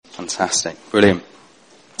Fantastic. Brilliant.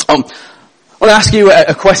 I want to ask you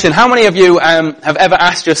a question. How many of you have ever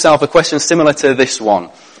asked yourself a question similar to this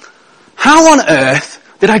one? How on earth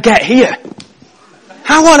did I get here?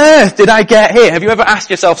 How on earth did I get here? Have you ever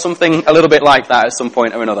asked yourself something a little bit like that at some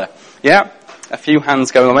point or another? Yeah? A few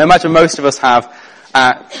hands going on. I imagine most of us have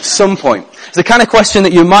at some point. It's the kind of question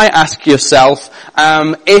that you might ask yourself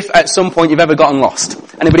if at some point you've ever gotten lost.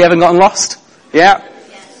 Anybody ever gotten lost? Yeah?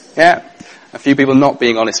 Yeah? A few people not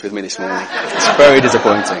being honest with me this morning. It's very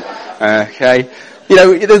disappointing. Okay? You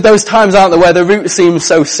know, those times, aren't there, where the route seems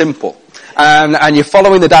so simple. And you're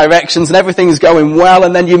following the directions and everything's going well,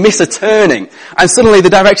 and then you miss a turning. And suddenly the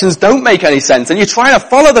directions don't make any sense. And you're trying to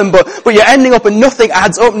follow them, but you're ending up and nothing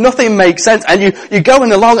adds up, nothing makes sense. And you're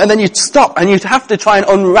going along and then you stop and you have to try and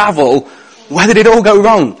unravel, where did it all go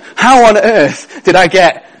wrong? How on earth did I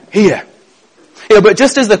get here? You know, but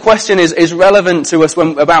just as the question is relevant to us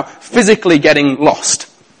about physically getting lost,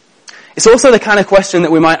 it's also the kind of question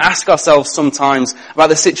that we might ask ourselves sometimes about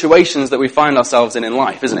the situations that we find ourselves in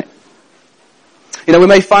life, isn't it? You know, we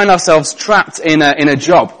may find ourselves trapped in a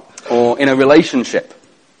job or in a relationship.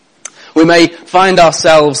 We may find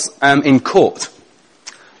ourselves in court.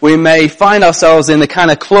 We may find ourselves in the kind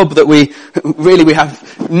of club that we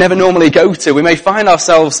have never normally go to. We may find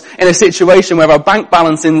ourselves in a situation where our bank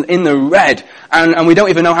balance in the red and we don't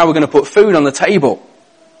even know how we're going to put food on the table.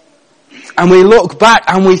 And we look back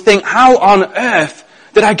and we think, how on earth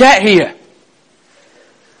did I get here?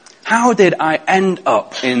 How did I end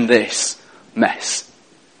up in this mess?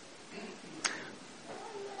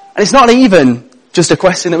 And it's not even just a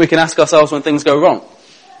question that we can ask ourselves when things go wrong.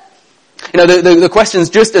 You know, the question's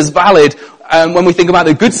just as valid when we think about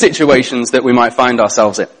the good situations that we might find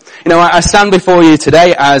ourselves in. You know, I stand before you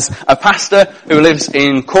today as a pastor who lives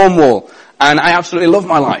in Cornwall, and I absolutely love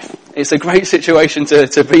my life. It's a great situation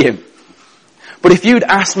to be in. But if you'd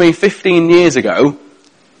asked me 15 years ago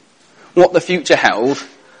what the future held,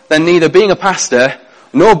 then neither being a pastor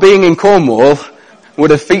nor being in Cornwall would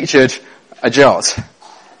have featured a jot.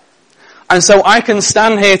 And so I can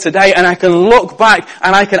stand here today and I can look back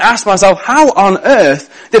and I can ask myself, how on earth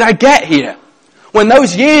did I get here? When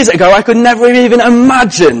those years ago I could never have even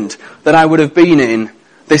imagined that I would have been in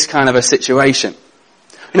this kind of a situation.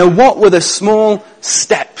 You know, what were the small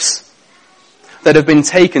steps that have been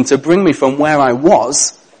taken to bring me from where I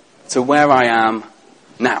was to where I am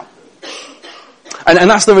now? And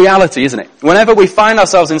that's the reality, isn't it? Whenever we find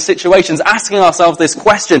ourselves in situations asking ourselves this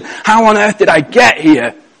question, how on earth did I get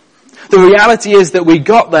here? The reality is that we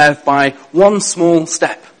got there by one small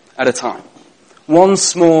step at a time. One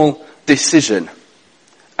small decision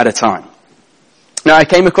at a time. Now, I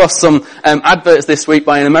came across some adverts this week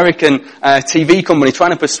by an American TV company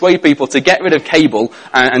trying to persuade people to get rid of cable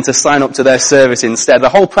and to sign up to their service instead. The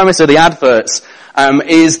whole premise of the adverts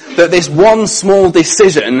is that this one small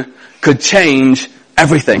decision could change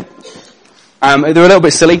everything. They're a little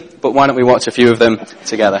bit silly, but why don't we watch a few of them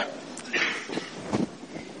together?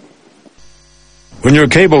 When your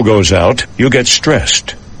cable goes out, you get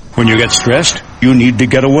stressed. When you get stressed, you need to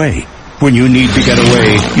get away. When you need to get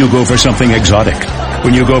away, you go for something exotic.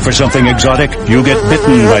 When you go for something exotic, you get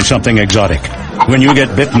bitten by something exotic. When you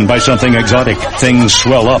get bitten by something exotic, things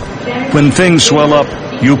swell up. When things swell up,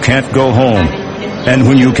 you can't go home. And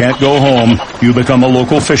when you can't go home, you become a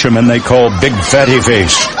local fisherman they call Big Fatty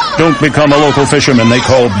Face. Don't become a local fisherman they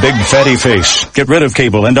call Big Fatty Face. Get rid of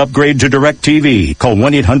cable and upgrade to DirecTV. Call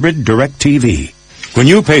 1-800-DirecTV. When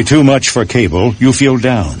you pay too much for cable, you feel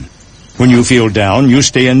down. When you feel down, you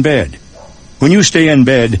stay in bed. When you stay in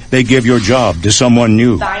bed, they give your job to someone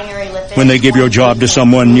new. When they give your job to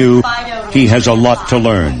someone new, he has a lot to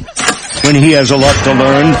learn. When he has a lot to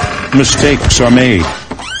learn, mistakes are made.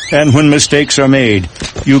 And when mistakes are made,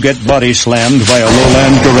 you get body slammed by a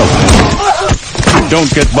lowland gorilla.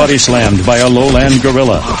 Don't get body slammed by a lowland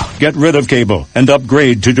gorilla. Get rid of cable and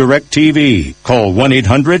upgrade to DirecTV. Call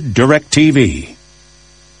 1-800-DirecTV.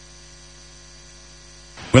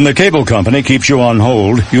 When the cable company keeps you on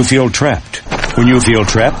hold, you feel trapped. When you feel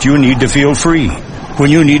trapped, you need to feel free. When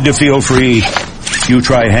you need to feel free, you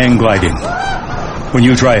try hang gliding. When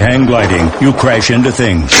you try hang gliding, you crash into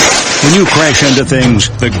things. When you crash into things,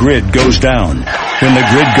 the grid goes down. When the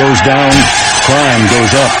grid goes down, crime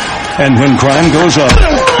goes up. And when crime goes up,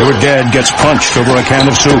 your dad gets punched over a can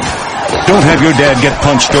of soup. Don't have your dad get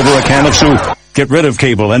punched over a can of soup. Get rid of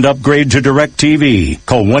cable and upgrade to DirecTV.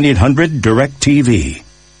 Call 1-800-DirecTV.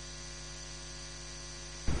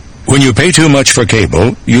 When you pay too much for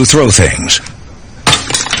cable, you throw things.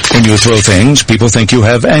 When you throw things, people think you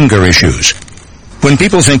have anger issues. When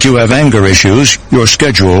people think you have anger issues, your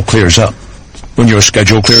schedule clears up. When your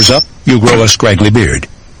schedule clears up, you grow a scraggly beard.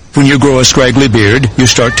 When you grow a scraggly beard, you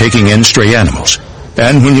start taking in stray animals.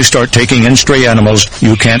 And when you start taking in stray animals,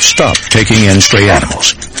 you can't stop taking in stray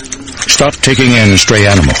animals. Stop taking in stray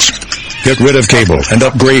animals. Get rid of cable and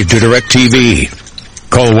upgrade to DirecTV.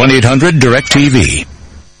 Call 1-800-DirecTV.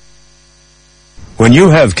 When you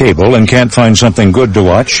have cable and can't find something good to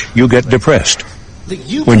watch, you get depressed.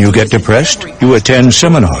 When you get depressed, you attend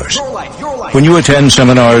seminars. When you attend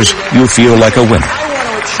seminars, you feel like a winner.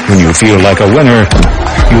 When you feel like a winner,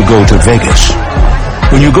 you go to Vegas.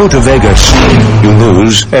 When you go to Vegas, you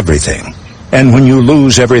lose everything. And when you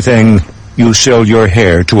lose everything, you sell your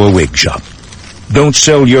hair to a wig shop. Don't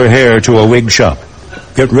sell your hair to a wig shop.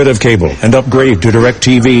 Get rid of cable and upgrade to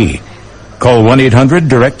DirecTV. Call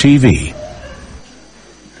 1-800-DirecTV.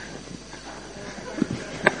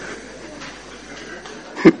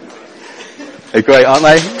 They're great, aren't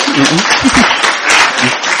they?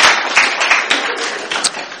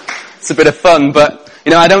 It's a bit of fun, but,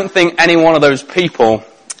 I don't think any one of those people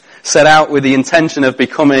set out with the intention of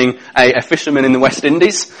becoming a fisherman in the West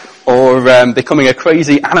Indies, or becoming a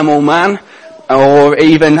crazy animal man, or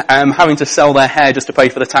even having to sell their hair just to pay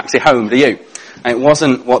for the taxi home, do you? And it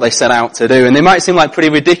wasn't what they set out to do. And they might seem like pretty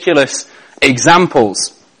ridiculous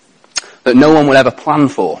examples that no one would ever plan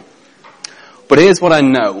for. But here's what I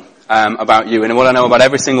know about you, and what I know about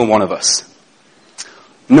every single one of us.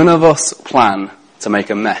 None of us plan to make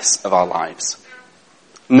a mess of our lives.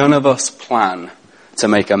 None of us plan to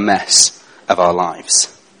make a mess of our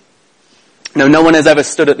lives. No one has ever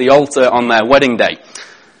stood at the altar on their wedding day,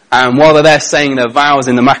 and while they're saying their vows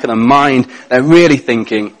in the back of their mind, they're really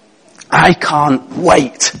thinking, I can't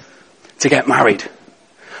wait to get married.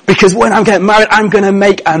 Because when I get married, I'm going to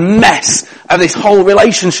make a mess of this whole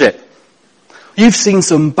relationship. You've seen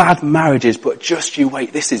some bad marriages, but just you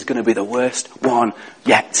wait, this is going to be the worst one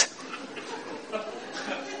yet.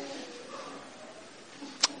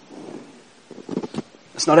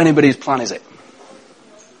 It's not anybody's plan, is it?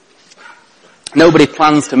 Nobody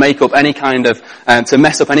plans to make up any kind of, to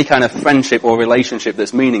mess up any kind of friendship or relationship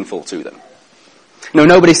that's meaningful to them.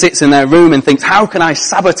 Nobody sits in their room and thinks, how can I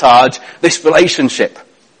sabotage this relationship?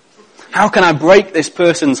 How can I break this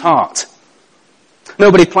person's heart?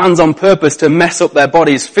 Nobody plans on purpose to mess up their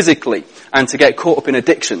bodies physically and to get caught up in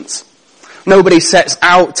addictions. Nobody sets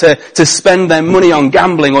out to spend their money on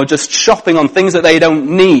gambling or just shopping on things that they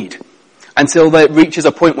don't need until it reaches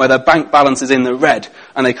a point where their bank balance is in the red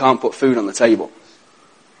and they can't put food on the table.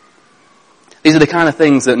 These are the kind of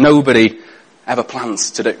things that nobody ever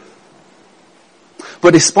plans to do.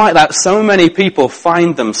 But despite that, so many people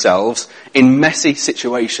find themselves in messy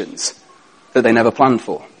situations that they never planned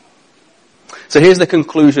for. So here's the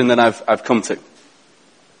conclusion that I've come to.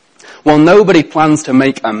 While nobody plans to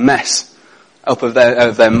make a mess up of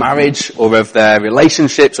their marriage or of their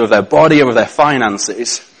relationships or of their body or of their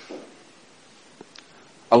finances,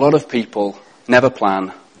 a lot of people never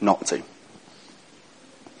plan not to.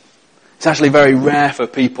 It's actually very rare for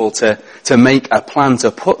people to make a plan,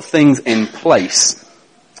 to put things in place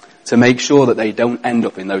to make sure that they don't end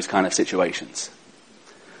up in those kind of situations.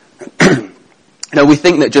 We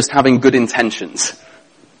think that just having good intentions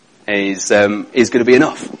is going to be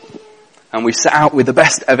enough. And we set out with the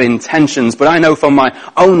best of intentions, but I know from my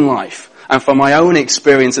own life and from my own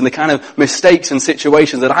experience and the kind of mistakes and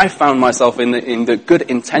situations that I found myself in the good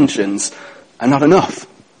intentions are not enough.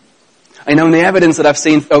 And the evidence that I've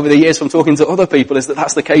seen over the years from talking to other people is that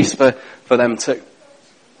that's the case for them too.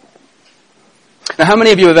 Now, how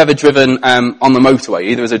many of you have ever driven on the motorway,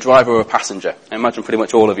 either as a driver or a passenger? I imagine pretty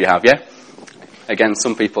much all of you have, yeah? Again,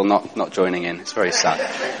 some people not joining in. It's very sad.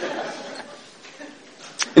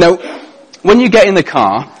 When you get in the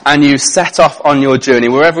car and you set off on your journey,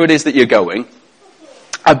 wherever it is that you're going,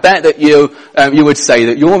 I bet that you would say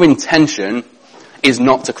that your intention is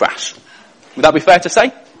not to crash. Would that be fair to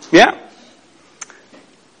say? Yeah?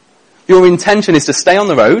 Your intention is to stay on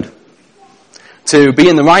the road, to be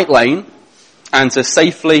in the right lane, and to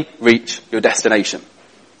safely reach your destination.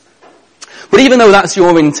 But even though that's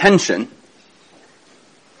your intention,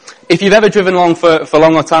 if you've ever driven along for a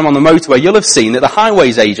longer time on the motorway, you'll have seen that the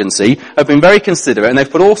Highways Agency have been very considerate, and they've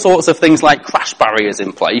put all sorts of things like crash barriers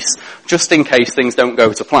in place, just in case things don't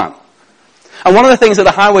go to plan. And one of the things that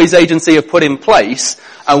the Highways Agency have put in place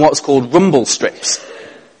are what's called rumble strips.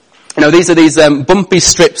 These are these bumpy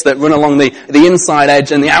strips that run along the inside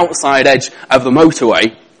edge and the outside edge of the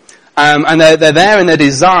motorway. And they're there and they're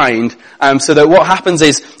designed so that what happens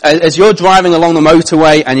is, as you're driving along the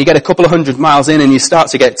motorway and you get a couple of 100 miles in and you start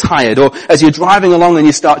to get tired, or as you're driving along and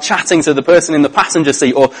you start chatting to the person in the passenger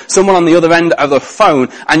seat or someone on the other end of the phone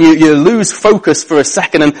and you lose focus for a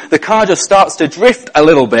second and the car just starts to drift a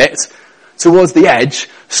little bit towards the edge,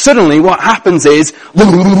 suddenly what happens is,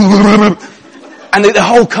 and the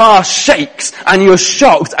whole car shakes, and you're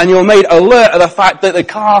shocked, and you're made alert of the fact that the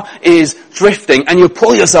car is drifting, and you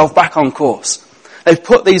pull yourself back on course. They've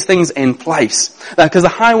put these things in place. Because the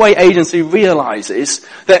highway agency realizes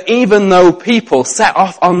that even though people set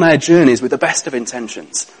off on their journeys with the best of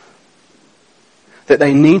intentions, that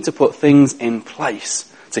they need to put things in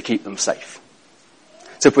place to keep them safe.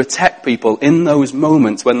 To protect people in those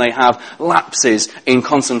moments when they have lapses in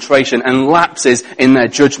concentration and lapses in their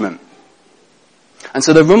judgment. And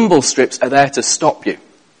so the rumble strips are there to stop you.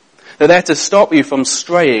 They're there to stop you from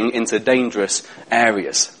straying into dangerous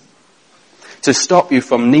areas. To stop you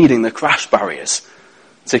from needing the crash barriers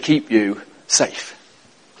to keep you safe.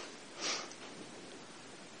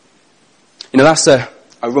 You know, that's a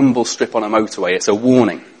rumble strip on a motorway. It's a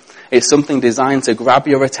warning. It's something designed to grab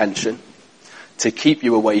your attention, to keep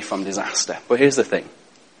you away from disaster. But here's the thing.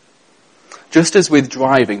 Just as with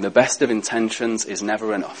driving, the best of intentions is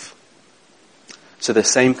never enough. So the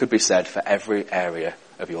same could be said for every area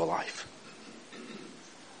of your life.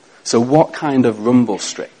 So what kind of rumble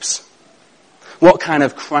strips, what kind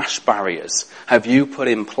of crash barriers have you put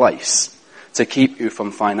in place to keep you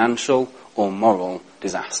from financial or moral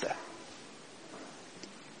disaster?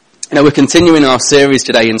 You know, we're continuing our series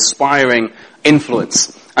today, Inspiring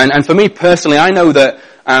Influence. And for me personally, I know that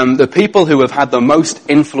the people who have had the most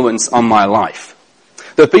influence on my life,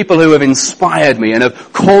 the people who have inspired me and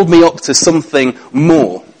have called me up to something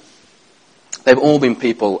more, they've all been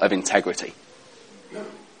people of integrity.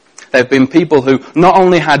 They've been people who not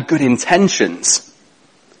only had good intentions,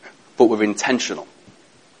 but were intentional.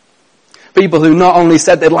 People who not only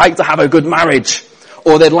said they'd like to have a good marriage,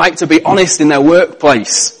 or they'd like to be honest in their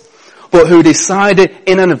workplace, but who decided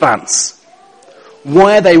in advance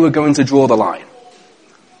where they were going to draw the line.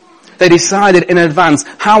 They decided in advance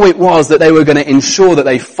how it was that they were going to ensure that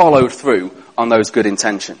they followed through on those good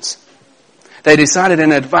intentions. They decided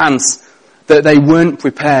in advance that they weren't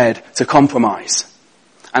prepared to compromise.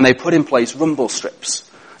 And they put in place rumble strips.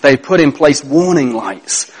 They put in place warning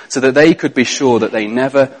lights so that they could be sure that they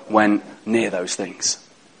never went near those things.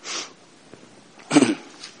 You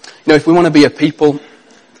know, if we want to be a people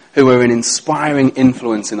who are an inspiring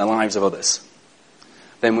influence in the lives of others,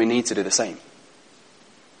 then we need to do the same.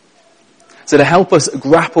 So to help us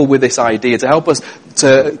grapple with this idea, to help us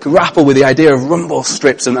to grapple with the idea of rumble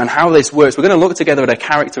strips and how this works, we're going to look together at a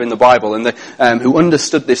character in the Bible and who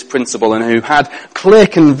understood this principle and who had clear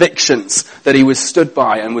convictions that he was stood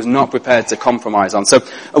by and was not prepared to compromise on. So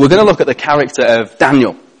we're going to look at the character of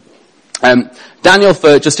Daniel. Daniel,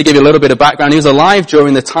 just to give you a little bit of background, he was alive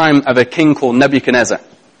during the time of a king called Nebuchadnezzar.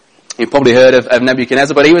 You've probably heard of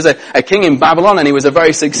Nebuchadnezzar, but he was a king in Babylon and he was a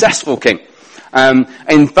very successful king.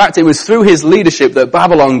 In fact, it was through his leadership that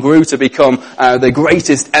Babylon grew to become the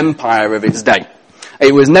greatest empire of its day.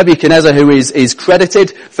 It was Nebuchadnezzar who is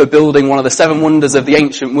credited for building one of the 7 wonders of the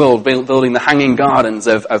ancient world, building the Hanging Gardens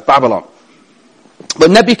of Babylon. But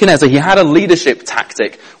Nebuchadnezzar, he had a leadership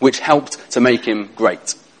tactic which helped to make him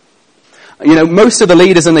great. You know, most of the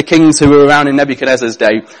leaders and the kings who were around in Nebuchadnezzar's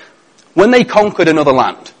day, when they conquered another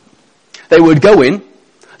land, they would go in,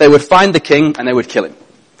 they would find the king, and they would kill him.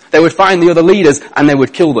 They would find the other leaders and they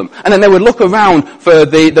would kill them. And then they would look around for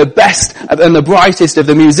the best and the brightest of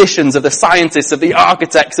the musicians, of the scientists, of the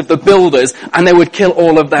architects, of the builders, and they would kill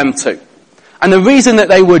all of them too. And the reason that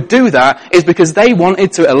they would do that is because they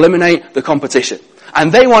wanted to eliminate the competition.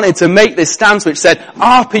 And they wanted to make this stance which said,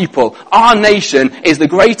 our people, our nation is the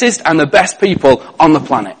greatest and the best people on the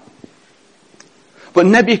planet. But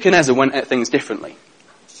Nebuchadnezzar went at things differently.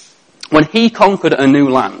 When he conquered a new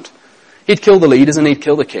land, he'd kill the leaders and he'd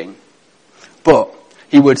kill the king. But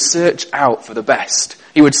he would search out for the best.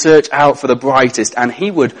 He would search out for the brightest, and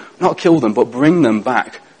he would not kill them, but bring them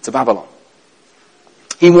back to Babylon.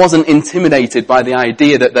 He wasn't intimidated by the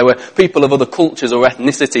idea that there were people of other cultures or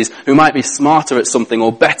ethnicities who might be smarter at something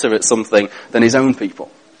or better at something than his own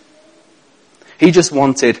people. He just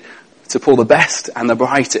wanted to pull the best and the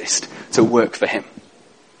brightest to work for him.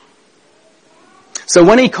 So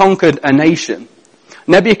when he conquered a nation,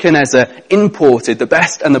 Nebuchadnezzar imported the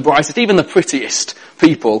best and the brightest, even the prettiest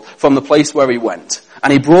people from the place where he went.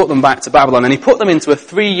 And he brought them back to Babylon and he put them into a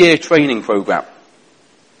 3-year training program.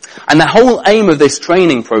 And the whole aim of this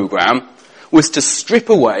training program was to strip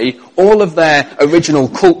away all of their original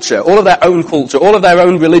culture, all of their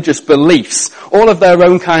own religious beliefs, all of their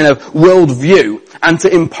own kind of worldview, and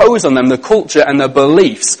to impose on them the culture and the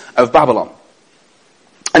beliefs of Babylon.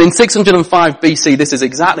 And in 605 BC, this is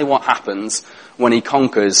exactly what happens when he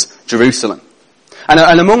conquers Jerusalem.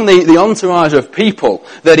 And among the entourage of people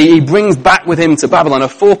that he brings back with him to Babylon are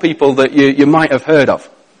 4 people that you might have heard of.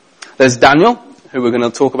 There's Daniel, who we're going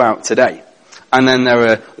to talk about today. And then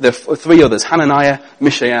there are 3 others, Hananiah,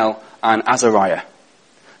 Mishael, and Azariah.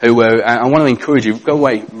 Who were, I want to encourage you, go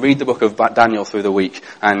away, read the book of Daniel through the week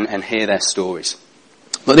and hear their stories.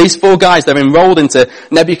 But these 4 guys, they're enrolled into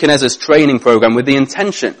Nebuchadnezzar's training program with the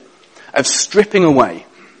intention of stripping away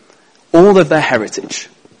all of their heritage,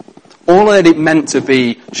 all that it meant to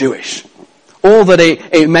be Jewish, all that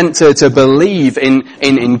it meant to believe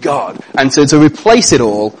in God, and to replace it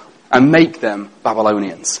all and make them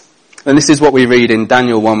Babylonians. And this is what we read in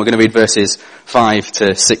Daniel 1. We're going to read verses 5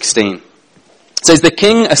 to 16. It says, the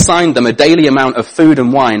king assigned them a daily amount of food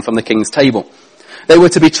and wine from the king's table. They were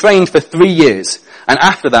to be trained for 3 years, and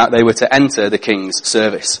after that they were to enter the king's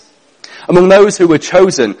service. Among those who were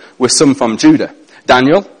chosen were some from Judah: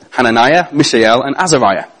 Daniel, Hananiah, Mishael, and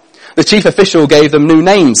Azariah. The chief official gave them new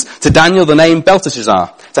names. To Daniel the name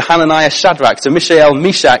Belteshazzar, to Hananiah Shadrach, to Mishael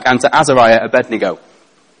Meshach, and to Azariah Abednego.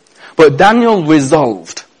 But Daniel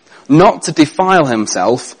resolved not to defile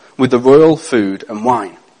himself with the royal food and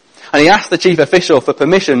wine. And he asked the chief official for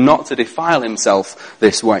permission not to defile himself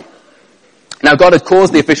this way. Now God had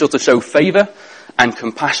caused the official to show favour and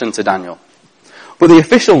compassion to Daniel. But the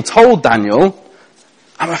official told Daniel,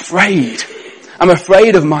 I'm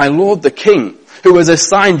afraid of my lord the king, who has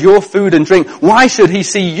assigned your food and drink. Why should he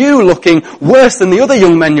see you looking worse than the other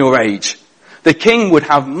young men your age? The king would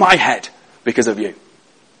have my head because of you.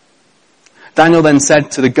 Daniel then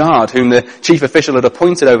said to the guard, whom the chief official had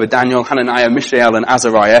appointed over Daniel, Hananiah, Mishael, and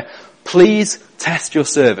Azariah, please test your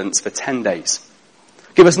servants for 10 days.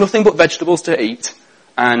 Give us nothing but vegetables to eat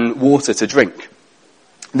and water to drink.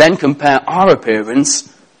 Then compare our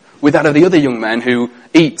appearance with that of the other young men who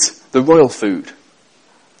eat the royal food,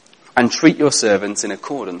 and treat your servants in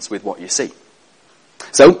accordance with what you see.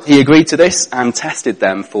 So he agreed to this and tested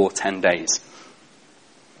them for 10 days.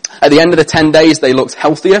 At the end of the 10 days, they looked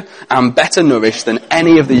healthier and better nourished than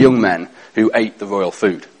any of the young men who ate the royal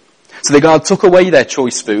food. So the guard took away their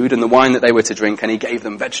choice food and the wine that they were to drink, and he gave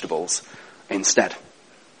them vegetables instead.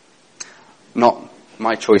 Not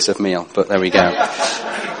my choice of meal, but there we go.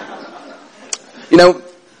 You know,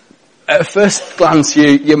 at first glance,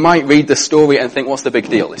 you might read the story and think, what's the big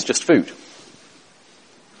deal? It's just food.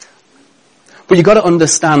 But you've got to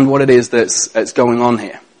understand what it is that's going on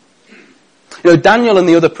here. You know, Daniel and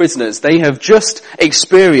the other prisoners, they have just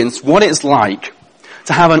experienced what it's like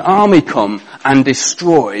to have an army come and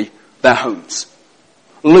destroy their homes,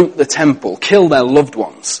 loot the temple, kill their loved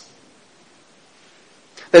ones.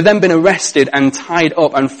 They've then been arrested and tied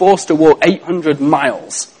up and forced to walk 800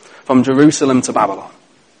 miles from Jerusalem to Babylon.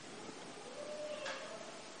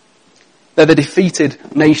 They're the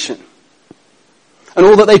defeated nation. And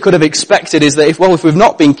all that they could have expected is that if we've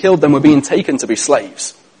not been killed, then we're being taken to be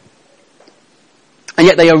slaves. And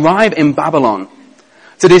yet they arrive in Babylon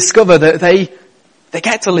to discover that they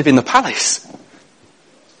get to live in the palace.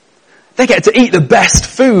 They get to eat the best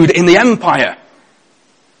food in the empire.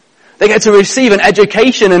 They get to receive an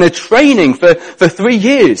education and a training for 3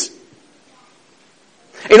 years.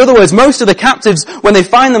 In other words, most of the captives, when they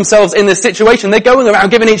find themselves in this situation, they're going around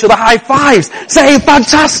giving each other high fives, saying,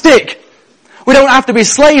 fantastic! We don't have to be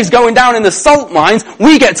slaves going down in the salt mines.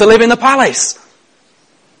 We get to live in the palace.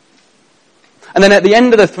 And then at the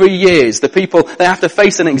end of the 3 years, the people, they have to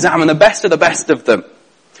face an exam, and the best of them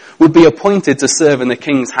would be appointed to serve in the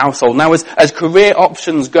king's household. Now, as career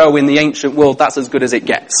options go in the ancient world, that's as good as it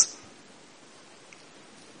gets.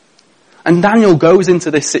 And Daniel goes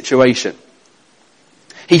into this situation.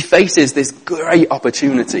 He faces this great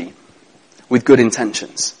opportunity with good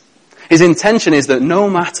intentions. His intention is that no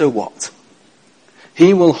matter what,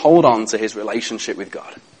 he will hold on to his relationship with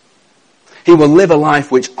God. He will live a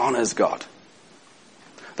life which honors God.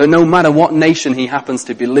 That no matter what nation he happens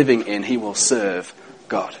to be living in, he will serve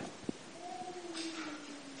God.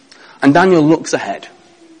 And Daniel looks ahead,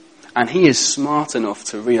 and he is smart enough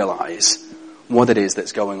to realize what it is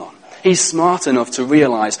that's going on. He's smart enough to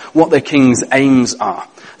realize what the king's aims are.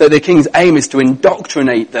 That the king's aim is to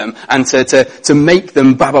indoctrinate them and to make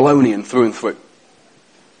them Babylonian through and through.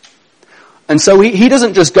 And so he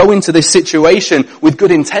doesn't just go into this situation with good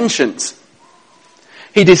intentions.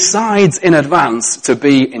 He decides in advance to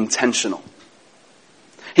be intentional.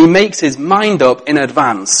 He makes his mind up in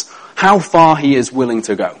advance how far he is willing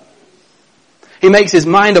to go. He makes his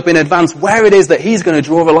mind up in advance where it is that he's going to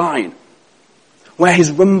draw a line, where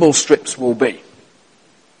his rumble strips will be,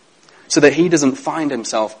 so that he doesn't find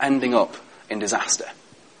himself ending up in disaster.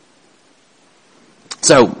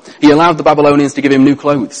 So, he allowed the Babylonians to give him new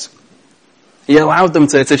clothes. He allowed them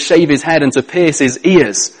to shave his head and to pierce his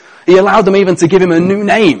ears. He allowed them even to give him a new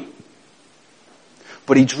name.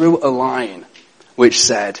 But he drew a line which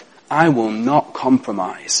said, I will not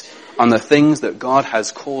compromise on the things that God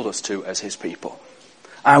has called us to as his people.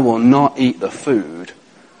 I will not eat the food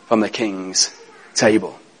from the king's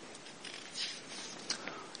table.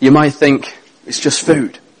 You might think it's just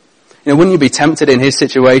food. Wouldn't you be tempted in his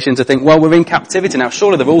situation to think, well, we're in captivity now.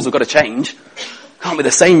 Surely the rules have got to change. Can't be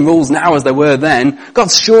the same rules now as they were then.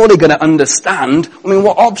 God's surely going to understand.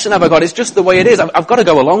 What option have I got? It's just the way it is. I've got to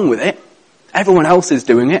go along with it. Everyone else is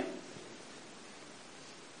doing it.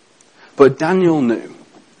 But Daniel knew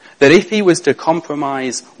that if he was to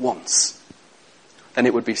compromise once, then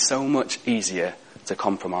it would be so much easier to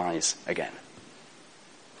compromise again.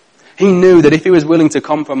 He knew that if he was willing to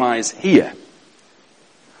compromise here,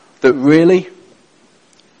 that really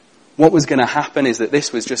what was going to happen is that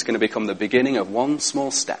this was just going to become the beginning of one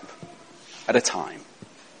small step at a time,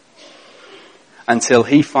 until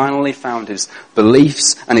he finally found his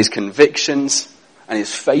beliefs and his convictions and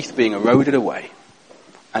his faith being eroded away.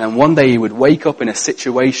 And then one day he would wake up in a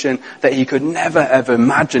situation that he could never ever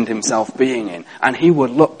imagined himself being in. And he would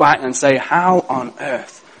look back and say, how on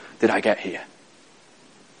earth did I get here?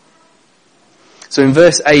 So in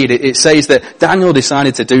verse 8 it says that Daniel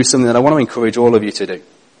decided to do something that I want to encourage all of you to do.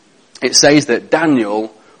 It says that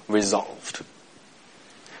Daniel resolved.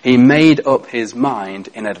 He made up his mind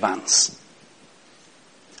in advance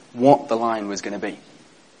what the line was going to be.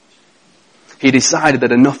 He decided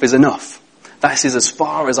that enough is enough. This is as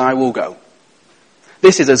far as I will go.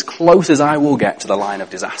 This is as close as I will get to the line of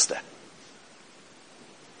disaster.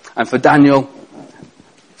 And for Daniel,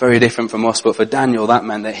 very different from us, but for Daniel that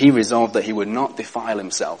meant that he resolved that he would not defile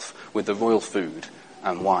himself with the royal food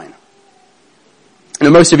and wine.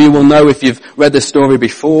 Most of you will know, if you've read the story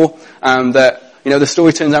before, that the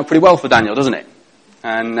story turns out pretty well for Daniel, doesn't it?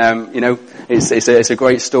 And it's a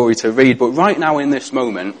great story to read. But right now in this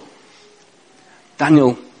moment,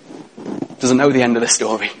 Daniel doesn't know the end of the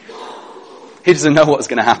story. He doesn't know what's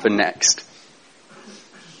going to happen next.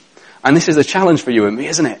 And this is a challenge for you and me,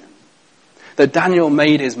 isn't it? That Daniel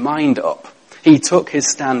made his mind up. He took his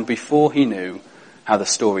stand before he knew how the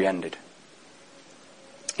story ended.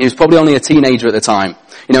 He was probably only a teenager at the time.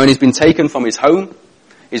 And he's been taken from his home.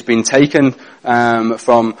 He's been taken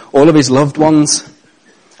from all of his loved ones.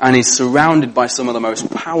 And he's surrounded by some of the most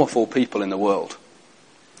powerful people in the world.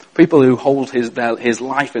 People who hold his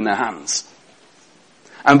life in their hands.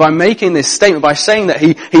 And by making this statement, by saying that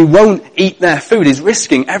he won't eat their food, he's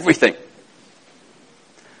risking everything.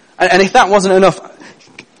 And if that wasn't enough,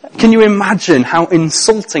 can you imagine how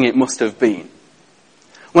insulting it must have been?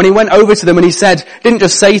 When he went over to them and he said, didn't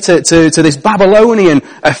just say to this Babylonian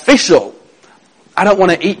official, I don't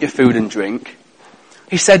want to eat your food and drink.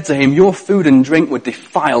 He said to him, your food and drink would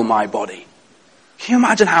defile my body. Can you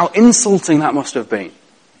imagine how insulting that must have been?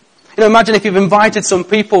 Imagine if you've invited some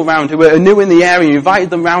people round who are new in the area, you invited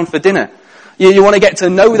them round for dinner. You want to get to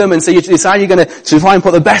know them, and so you decide you're going to try and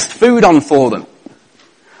put the best food on for them.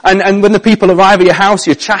 And when the people arrive at your house,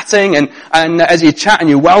 you're chatting, and as you chat and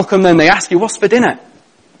you welcome them, they ask you, what's for dinner?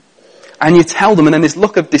 And you tell them, and then this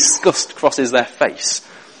look of disgust crosses their face.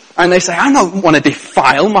 And they say, I don't want to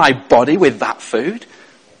defile my body with that food.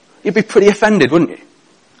 You'd be pretty offended, wouldn't you?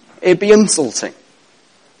 It'd be insulting.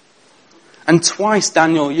 And twice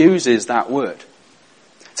Daniel uses that word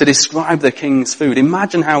to describe the king's food.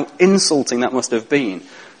 Imagine how insulting that must have been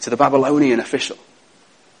to the Babylonian official.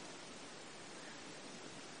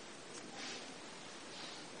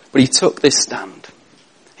 But he took this stand.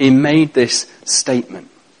 He made this statement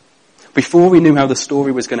before he knew how the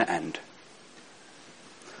story was going to end.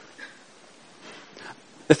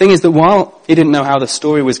 The thing is that while he didn't know how the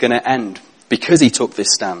story was going to end, because he took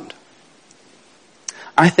this stand,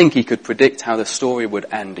 I think he could predict how the story would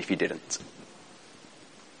end if he didn't.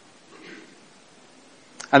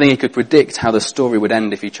 I think he could predict how the story would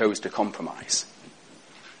end if he chose to compromise.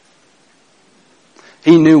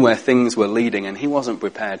 He knew where things were leading, and he wasn't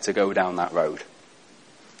prepared to go down that road.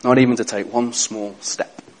 Not even to take one small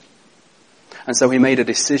step. And so he made a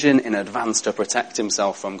decision in advance to protect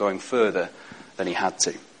himself from going further than he had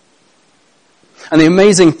to. And the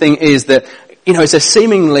amazing thing is that, it's a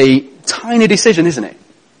seemingly tiny decision, isn't it?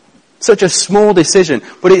 Such a small decision,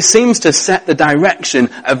 but it seems to set the direction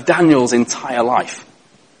of Daniel's entire life.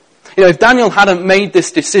 If Daniel hadn't made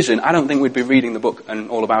this decision, I don't think we'd be reading the book and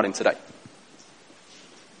all about him today.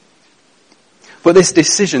 But this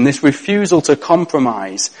decision, this refusal to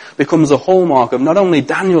compromise, becomes a hallmark of not only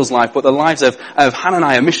Daniel's life, but the lives of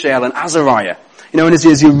Hananiah, Mishael, and Azariah. And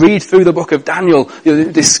as you read through the book of Daniel,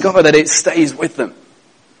 you'll discover that it stays with them.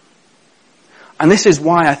 And this is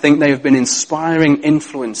why I think they have been inspiring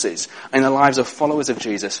influences in the lives of followers of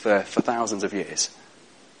Jesus for thousands of years.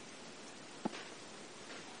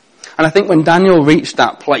 And I think when Daniel reached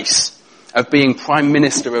that place of being prime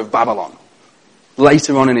minister of Babylon,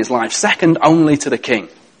 later on in his life, second only to the king,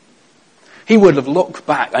 he would have looked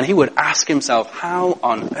back and he would ask himself, how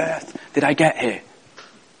on earth did I get here?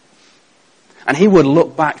 And he would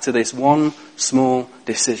look back to this one small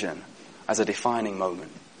decision as a defining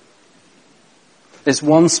moment. This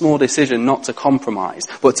one small decision not to compromise,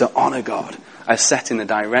 but to honour God as setting the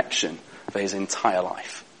direction for his entire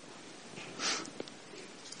life.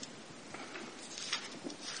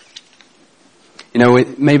 You know,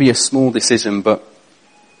 it may be a small decision, but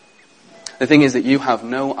the thing is that you have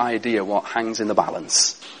no idea what hangs in the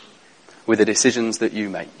balance with the decisions that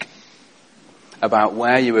you make about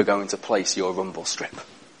where you are going to place your rumble strip,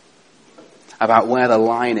 about where the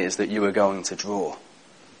line is that you are going to draw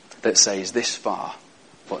that says this far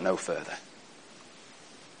but no further.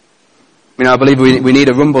 You know, I believe we need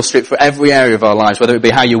a rumble strip for every area of our lives, whether it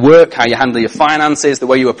be how you work, how you handle your finances, the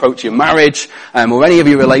way you approach your marriage, or any of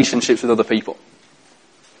your relationships with other people.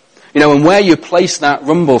 You know, and where you place that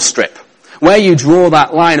rumble strip, where you draw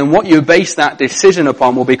that line and what you base that decision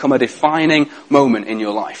upon will become a defining moment in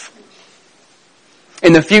your life.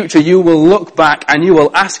 In the future, you will look back and you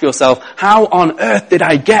will ask yourself, how on earth did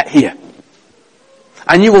I get here?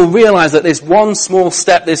 And you will realize that this one small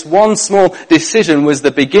step, this one small decision was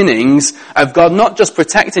the beginnings of God not just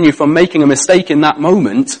protecting you from making a mistake in that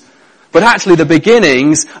moment, but actually the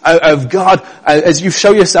beginnings of God, as you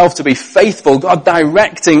show yourself to be faithful, God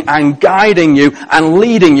directing and guiding you and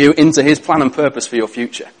leading you into his plan and purpose for your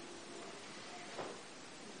future.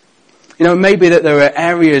 You know, it may be that there are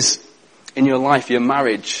areas in your life, your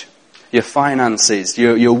marriage, your finances,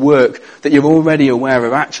 your work, that you're already aware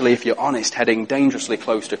of actually, if you're honest, heading dangerously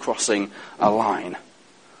close to crossing a line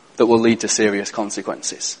that will lead to serious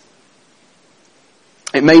consequences.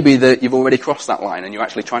 It may be that you've already crossed that line and you're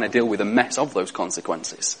actually trying to deal with the mess of those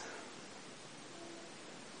consequences.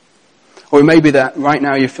 Or it may be that right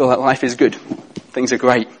now you feel that life is good, things are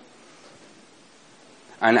great,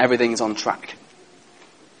 and everything's on track.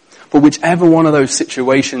 But whichever one of those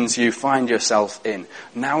situations you find yourself in,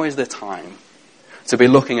 now is the time to be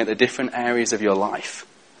looking at the different areas of your life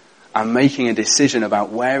and making a decision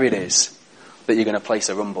about where it is that you're going to place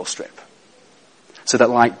a rumble strip. So that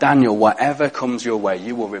like Daniel, whatever comes your way,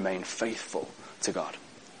 you will remain faithful to God.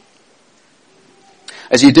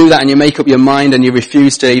 As you do that and you make up your mind and you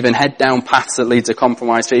refuse to even head down paths that lead to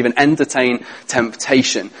compromise, to even entertain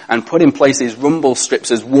temptation and put in place these rumble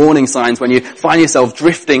strips as warning signs when you find yourself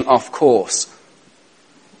drifting off course.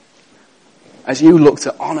 As you look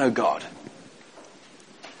to honour God,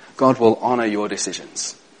 God will honour your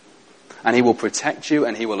decisions. And he will protect you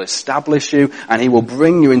and he will establish you and he will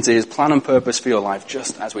bring you into his plan and purpose for your life,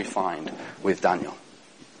 just as we find with Daniel.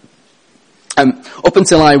 Up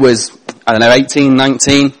until I was, 18,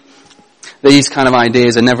 19, these kind of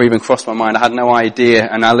ideas had never even crossed my mind. I had no idea,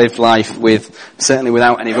 and I lived life certainly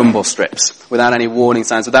without any rumble strips, without any warning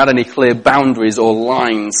signs, without any clear boundaries or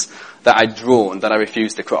lines that I'd drawn that I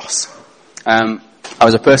refused to cross. I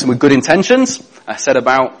was a person with good intentions. I set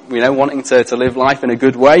about, wanting to live life in a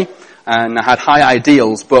good way, and I had high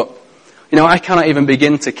ideals, but, I cannot even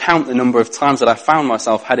begin to count the number of times that I found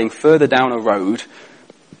myself heading further down a road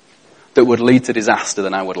that would lead to disaster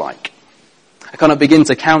than I would like. I cannot begin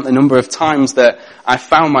to count the number of times that I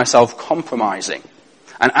found myself compromising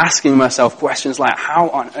and asking myself questions like, how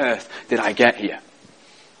on earth did I get here?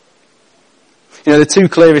 The two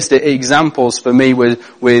clearest examples for me were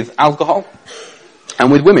with alcohol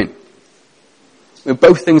and with women. They're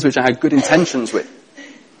both things which I had good intentions with.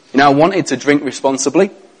 I wanted to drink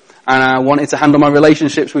responsibly and I wanted to handle my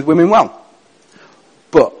relationships with women well.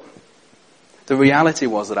 But the reality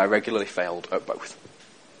was that I regularly failed at both.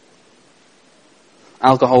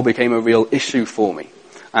 Alcohol became a real issue for me.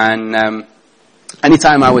 And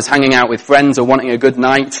anytime I was hanging out with friends or wanting a good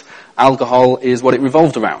night, alcohol is what it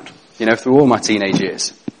revolved around, through all my teenage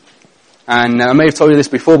years. And I may have told you this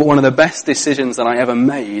before, but one of the best decisions that I ever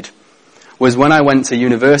made was when I went to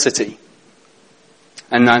university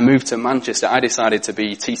and I moved to Manchester, I decided to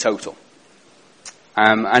be teetotal.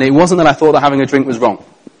 And it wasn't that I thought that having a drink was wrong.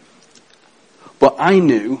 But I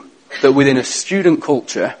knew that within a student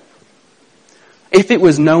culture, if it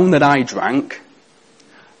was known that I drank,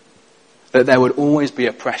 that there would always be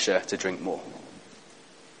a pressure to drink more.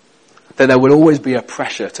 That there would always be a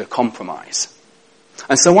pressure to compromise.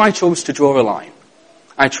 And so I chose to draw a line.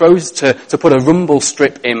 I chose to put a rumble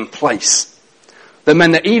strip in place. That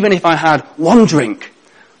meant that even if I had one drink,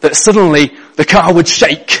 that suddenly the car would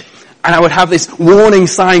shake And I would have this warning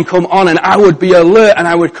sign come on, and I would be alert, and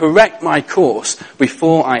I would correct my course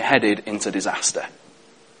before I headed into disaster.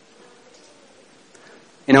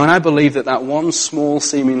 And I believe that one small,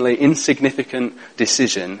 seemingly insignificant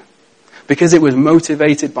decision, because it was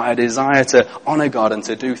motivated by a desire to honour God and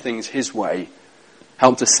to do things His way,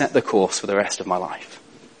 helped to set the course for the rest of my life.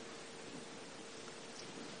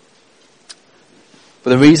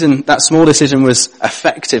 But the reason that small decision was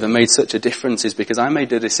effective and made such a difference is because I made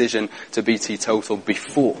the decision to be teetotal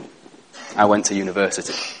before I went to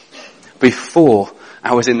university. Before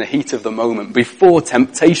I was in the heat of the moment. Before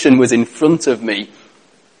temptation was in front of me.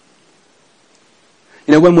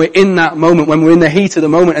 When we're in that moment, when we're in the heat of the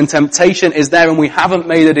moment and temptation is there and we haven't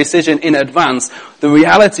made a decision in advance, the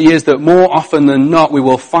reality is that more often than not we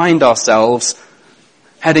will find ourselves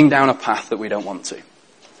heading down a path that we don't want to.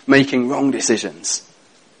 Making wrong decisions.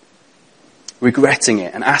 Regretting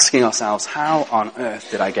it and asking ourselves, how on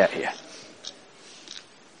earth did I get here?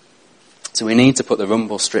 So we need to put the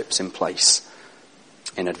rumble strips in place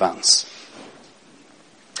in advance.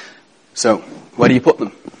 So, where do you put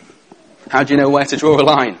them? How do you know where to draw a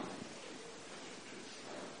line?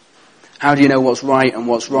 How do you know what's right and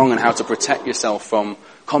what's wrong and how to protect yourself from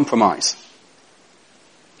compromise?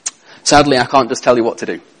 Sadly, I can't just tell you what to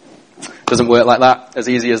do. It doesn't work like that, as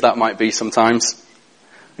easy as that might be sometimes.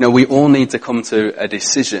 We all need to come to a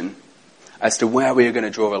decision as to where we are going to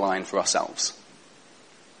draw a line for ourselves.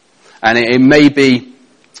 And it may be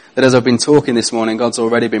that as I've been talking this morning, God's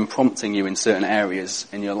already been prompting you in certain areas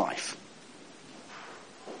in your life.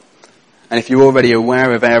 And if you're already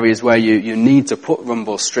aware of areas where you need to put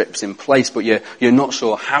rumble strips in place, but you're not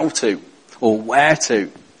sure how to or where to,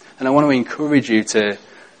 then I want to encourage you to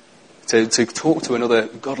talk to another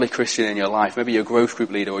godly Christian in your life, maybe your growth group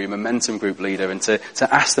leader or your momentum group leader, and to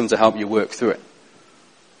ask them to help you work through it.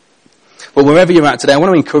 But wherever you're at today, I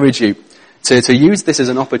want to encourage you to use this as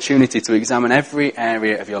an opportunity to examine every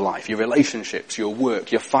area of your life, your relationships, your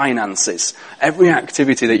work, your finances, every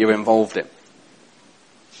activity that you're involved in.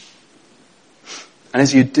 And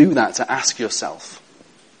as you do that, to ask yourself,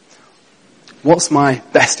 what's my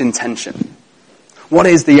best intention? What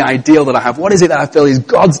is the ideal that I have? What is it that I feel is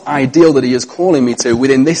God's ideal that He is calling me to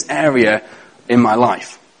within this area in my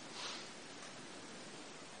life?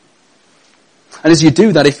 And as you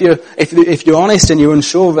do that, if you're honest and you're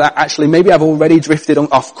unsure that actually maybe I've already drifted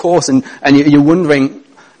off course and you're wondering,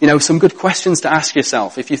 some good questions to ask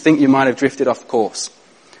yourself if you think you might have drifted off course,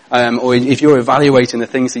 or if you're evaluating the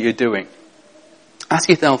things that you're doing. Ask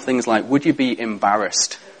yourself things like, would you be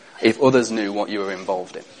embarrassed if others knew what you were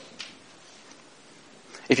involved in?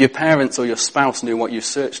 If your parents or your spouse knew what you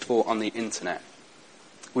searched for on the internet,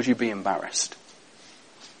 would you be embarrassed?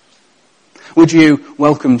 Would you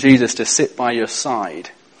welcome Jesus to sit by your side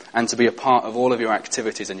and to be a part of all of your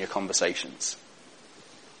activities and your conversations?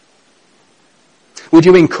 Would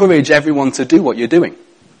you encourage everyone to do what you're doing?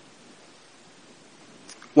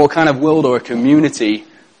 What kind of world or a community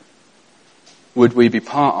would we be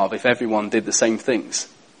part of if everyone did the same things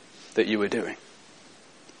that you were doing?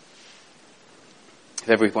 If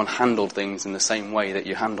everyone handled things in the same way that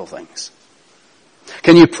you handle things?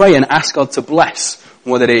 Can you pray and ask God to bless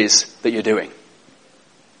what it is that you're doing?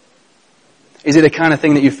 Is it the kind of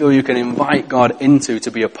thing that you feel you can invite God into to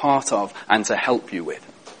be a part of and to help you with?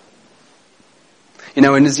 And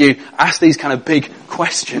as you ask these kind of big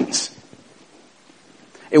questions,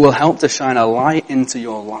 it will help to shine a light into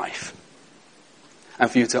your life and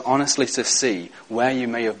for you to honestly to see where you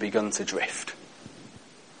may have begun to drift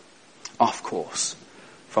off course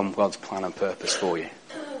from God's plan and purpose for you.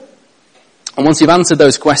 And once you've answered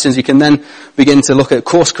those questions, you can then begin to look at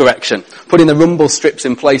course correction, putting the rumble strips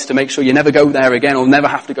in place to make sure you never go there again or never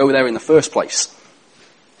have to go there in the first place.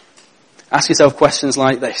 Ask yourself questions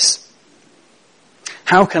like this.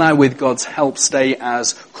 How can I, with God's help, stay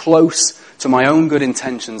as close to my own good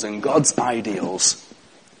intentions and God's ideals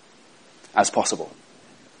as possible?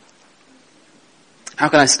 How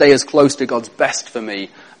can I stay as close to God's best for me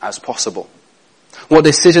as possible? What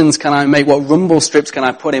decisions can I make? What rumble strips can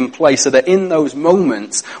I put in place so that in those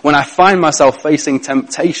moments when I find myself facing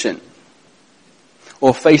temptation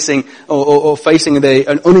or facing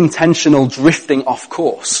an unintentional drifting off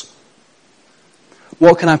course,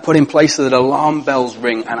 what can I put in place so that alarm bells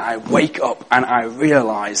ring and I wake up and I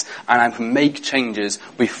realize and I can make changes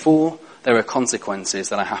before there are consequences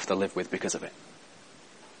that I have to live with because of it?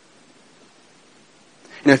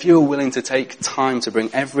 If you're willing to take time to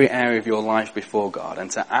bring every area of your life before God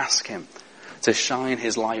and to ask Him to shine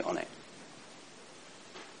His light on it.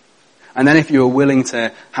 And then if you're willing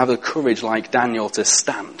to have the courage like Daniel to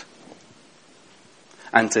stand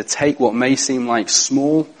and to take what may seem like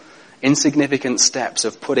small, insignificant steps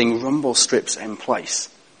of putting rumble strips in place,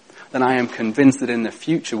 then I am convinced that in the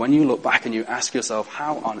future, when you look back and you ask yourself,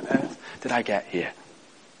 how on earth did I get here?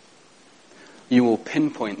 You will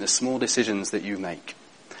pinpoint the small decisions that you make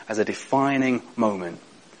as a defining moment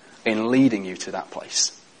in leading you to that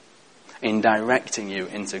place, in directing you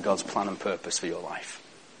into God's plan and purpose for your life.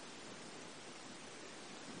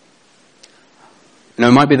 It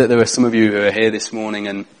might be that there are some of you who are here this morning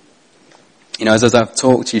and, as I've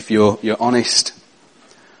talked to you, if you're honest,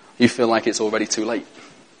 you feel like it's already too late.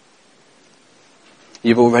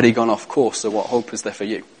 You've already gone off course, so what hope is there for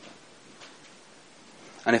you?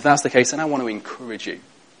 And if that's the case, then I want to encourage you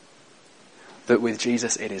that with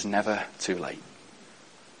Jesus it is never too late.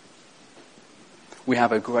 We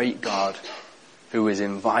have a great God who is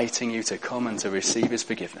inviting you to come and to receive his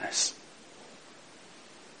forgiveness.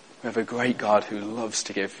 We have a great God who loves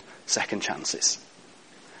to give second chances.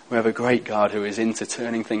 We have a great God who is into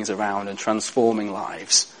turning things around and transforming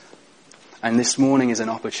lives. And this morning is an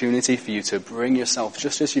opportunity for you to bring yourself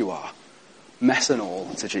just as you are, mess and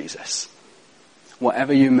all, to Jesus.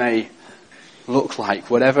 Whatever you may look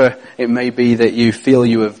like, whatever it may be that you feel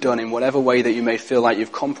you have done, in whatever way that you may feel like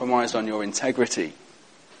you've compromised on your integrity,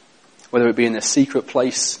 whether it be in a secret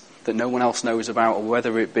place that no one else knows about, or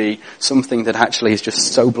whether it be something that actually is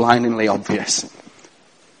just so blindingly obvious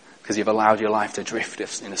because you've allowed your life to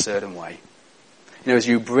drift in a certain way. As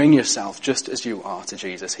you bring yourself just as you are to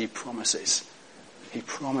Jesus, he promises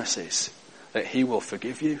that he will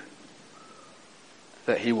forgive you,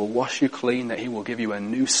 that he will wash you clean, that he will give you a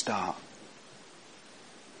new start,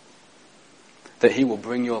 that he will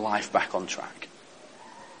bring your life back on track.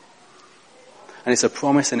 And it's a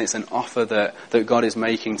promise and it's an offer that God is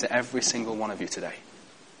making to every single one of you today.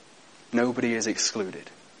 Nobody is excluded.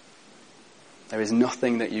 There is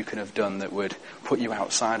nothing that you can have done that would put you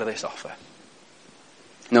outside of this offer.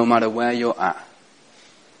 No matter where you're at,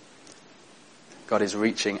 God is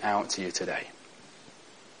reaching out to you today.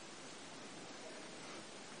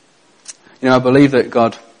 I believe that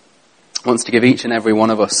God wants to give each and every one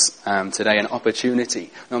of us today an opportunity,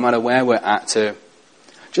 no matter where we're at, to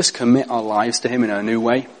just commit our lives to him in a new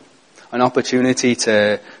way. An opportunity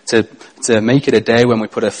to make it a day when we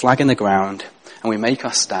put a flag in the ground and we make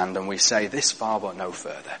our stand and we say, this far but no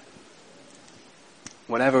further.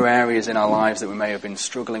 Whatever areas in our lives that we may have been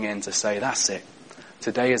struggling in, to say, that's it.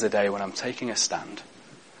 Today is a day when I'm taking a stand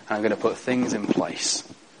and I'm going to put things in place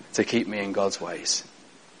to keep me in God's ways.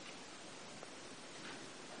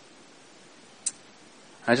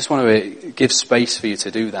 I just want to give space for you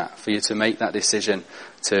to do that, for you to make that decision,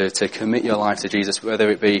 to commit your life to Jesus, whether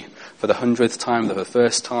it be for the 100th time, the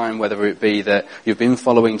first time, whether it be that you've been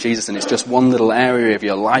following Jesus and it's just one little area of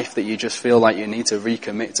your life that you just feel like you need to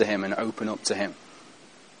recommit to him and open up to him.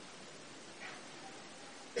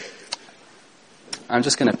 I'm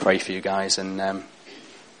just going to pray for you guys and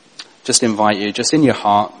just invite you, just in your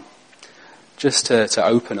heart, just to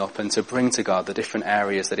open up and to bring to God the different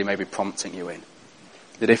areas that he may be prompting you in.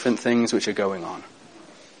 The different things which are going on.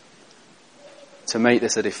 To make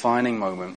this a defining moment